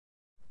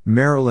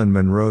Marilyn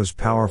Monroe's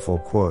powerful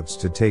quotes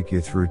to take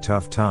you through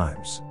tough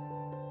times.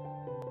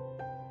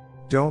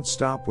 Don't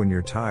stop when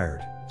you're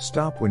tired,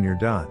 stop when you're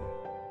done.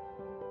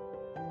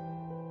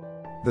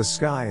 The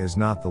sky is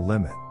not the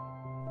limit.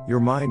 Your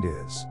mind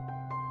is.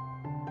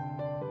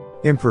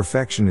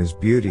 Imperfection is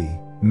beauty,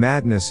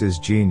 madness is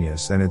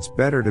genius, and it's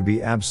better to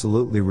be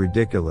absolutely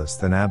ridiculous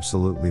than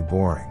absolutely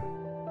boring.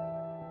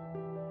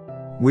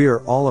 We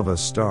are all of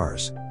us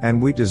stars, and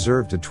we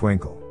deserve to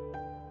twinkle.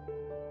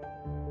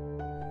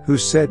 Who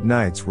said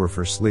nights were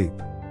for sleep?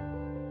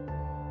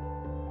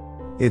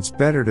 It's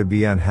better to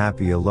be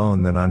unhappy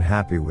alone than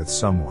unhappy with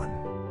someone.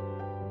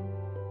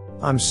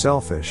 I'm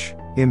selfish,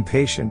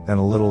 impatient, and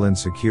a little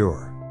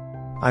insecure.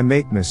 I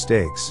make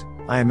mistakes,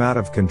 I am out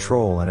of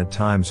control and at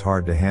times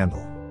hard to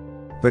handle.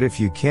 But if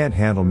you can't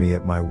handle me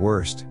at my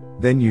worst,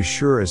 then you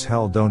sure as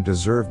hell don't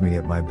deserve me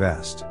at my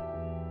best.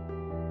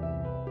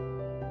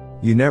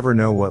 You never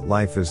know what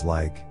life is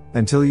like,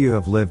 until you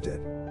have lived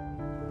it.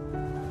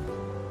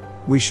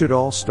 We should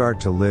all start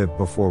to live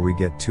before we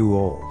get too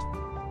old.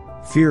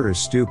 Fear is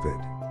stupid.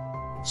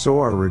 So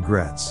are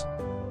regrets.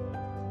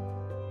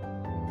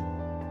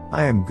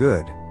 I am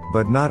good,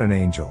 but not an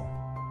angel.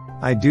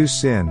 I do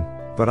sin,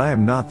 but I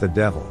am not the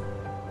devil.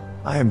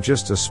 I am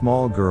just a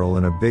small girl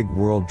in a big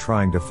world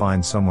trying to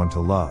find someone to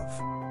love.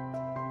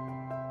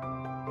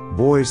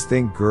 Boys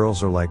think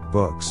girls are like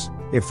books.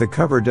 If the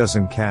cover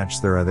doesn't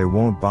catch their eye, they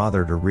won't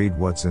bother to read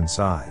what's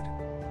inside.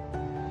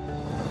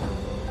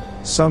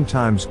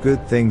 Sometimes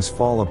good things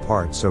fall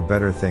apart so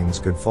better things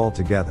could fall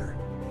together.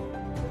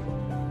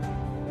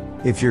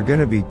 If you're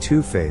gonna be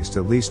two-faced,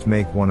 at least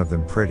make one of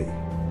them pretty.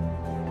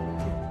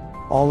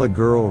 All a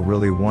girl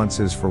really wants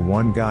is for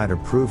one guy to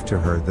prove to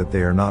her that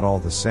they are not all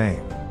the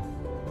same.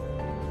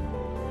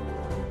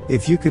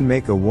 If you can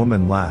make a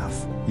woman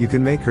laugh, you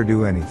can make her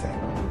do anything.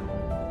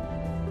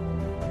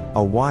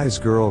 A wise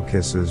girl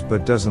kisses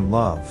but doesn't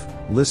love,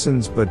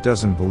 listens but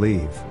doesn't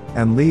believe,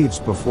 and leaves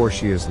before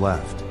she is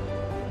left.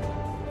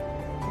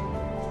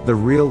 The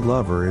real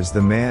lover is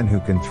the man who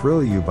can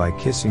thrill you by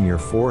kissing your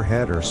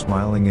forehead or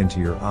smiling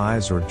into your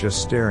eyes or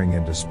just staring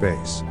into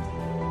space.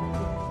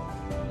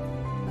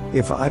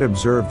 If I'd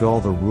observed all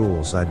the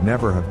rules, I'd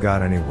never have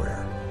got anywhere.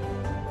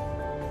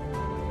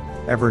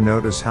 Ever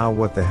notice how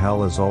what the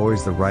hell is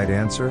always the right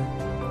answer?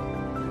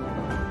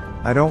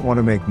 I don't want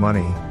to make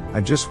money,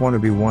 I just want to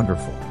be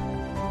wonderful.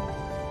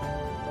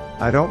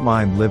 I don't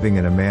mind living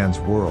in a man's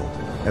world,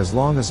 as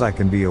long as I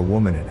can be a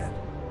woman in it.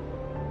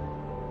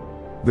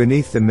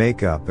 Beneath the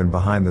makeup and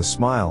behind the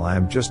smile, I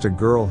am just a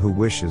girl who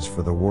wishes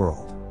for the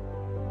world.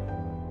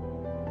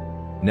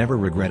 Never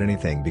regret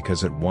anything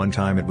because at one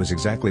time it was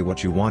exactly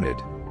what you wanted.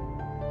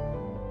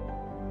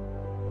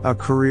 A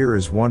career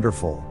is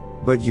wonderful,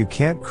 but you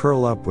can't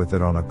curl up with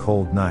it on a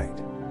cold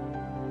night.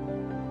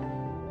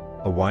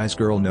 A wise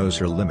girl knows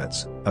her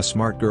limits, a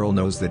smart girl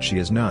knows that she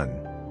is none.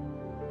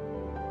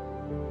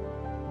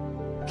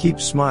 Keep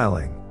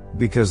smiling,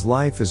 because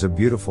life is a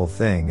beautiful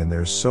thing and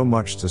there's so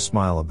much to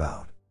smile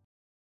about.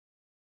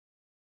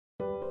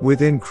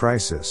 Within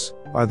crisis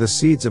are the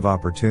seeds of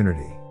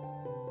opportunity.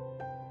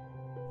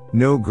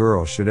 No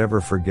girl should ever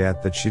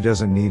forget that she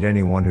doesn't need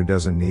anyone who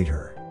doesn't need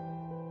her.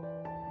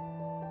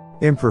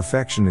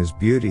 Imperfection is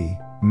beauty,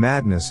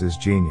 madness is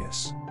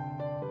genius.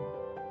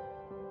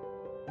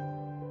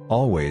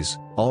 Always,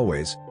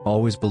 always,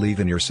 always believe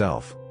in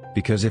yourself,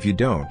 because if you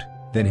don't,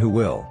 then who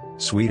will,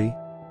 sweetie?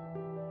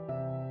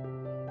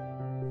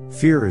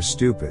 Fear is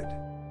stupid.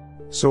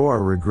 So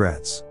are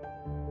regrets.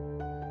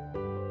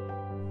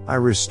 I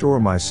restore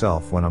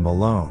myself when I'm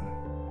alone.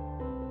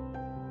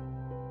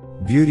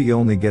 Beauty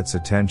only gets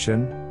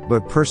attention,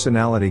 but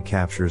personality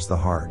captures the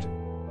heart.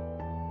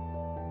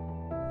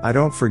 I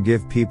don't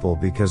forgive people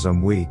because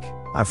I'm weak,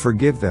 I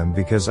forgive them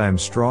because I am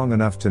strong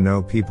enough to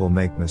know people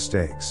make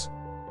mistakes.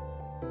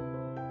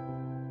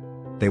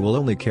 They will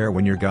only care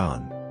when you're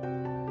gone.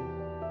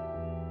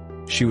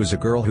 She was a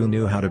girl who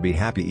knew how to be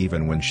happy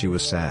even when she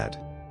was sad.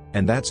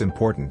 And that's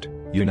important,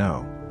 you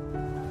know.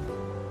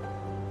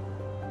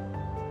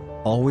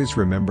 Always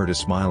remember to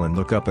smile and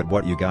look up at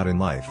what you got in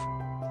life.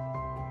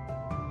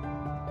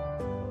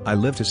 I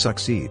live to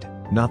succeed,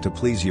 not to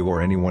please you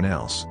or anyone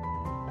else.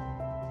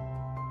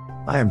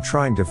 I am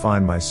trying to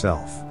find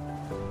myself.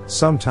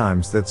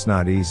 Sometimes that's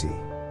not easy.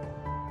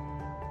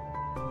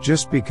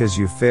 Just because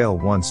you fail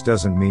once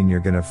doesn't mean you're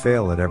gonna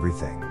fail at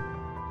everything.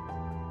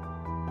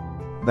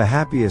 The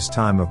happiest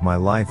time of my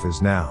life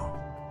is now.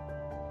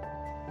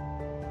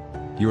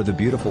 You're the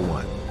beautiful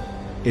one.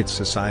 It's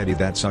society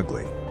that's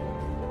ugly.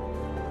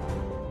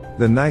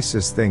 The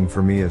nicest thing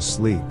for me is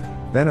sleep,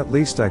 then at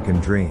least I can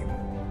dream.